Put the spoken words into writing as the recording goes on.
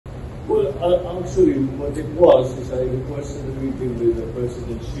Well, actually, what it was is I requested a meeting with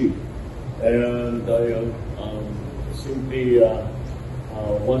President Xi, and I simply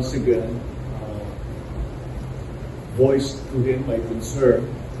once again voiced to him my concern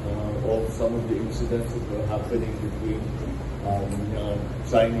of some of the incidents that were happening between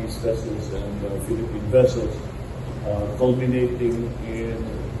Chinese vessels and Philippine vessels, culminating in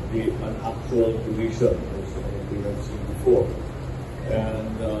an actual collision, as we have seen before,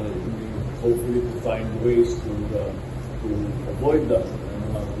 and hopefully to find ways to avoid that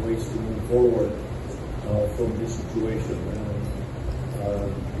and ways to move forward from this situation.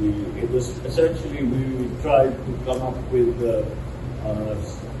 It was essentially, we tried to come up with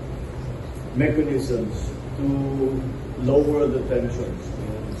mechanisms to lower the tensions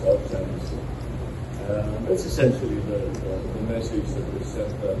in South China Sea. That's essentially the message that was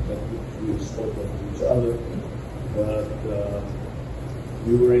sent, that we spoke to each other, that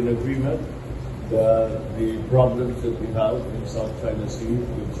we were in agreement that the problems that we have in South China Sea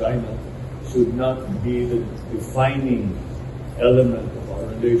with China should not be the defining element of our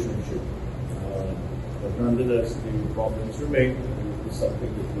relationship. But nonetheless, the problems remain. It is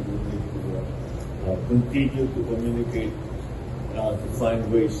something that we will need to continue to communicate, to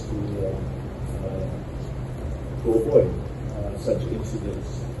find ways to avoid such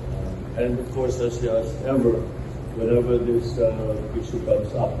incidents. And of course, as ever, whenever this issue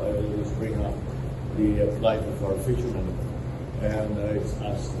comes up, I always bring up the plight of our fishermen. And it's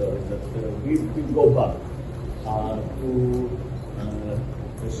asked that we go back to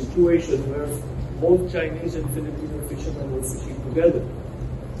a situation where both Chinese and Filipino fishermen were fishing together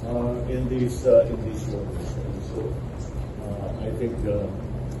in these waters. And so I think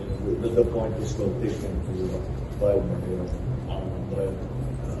the point is well taken by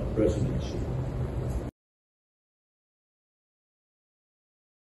President Xi.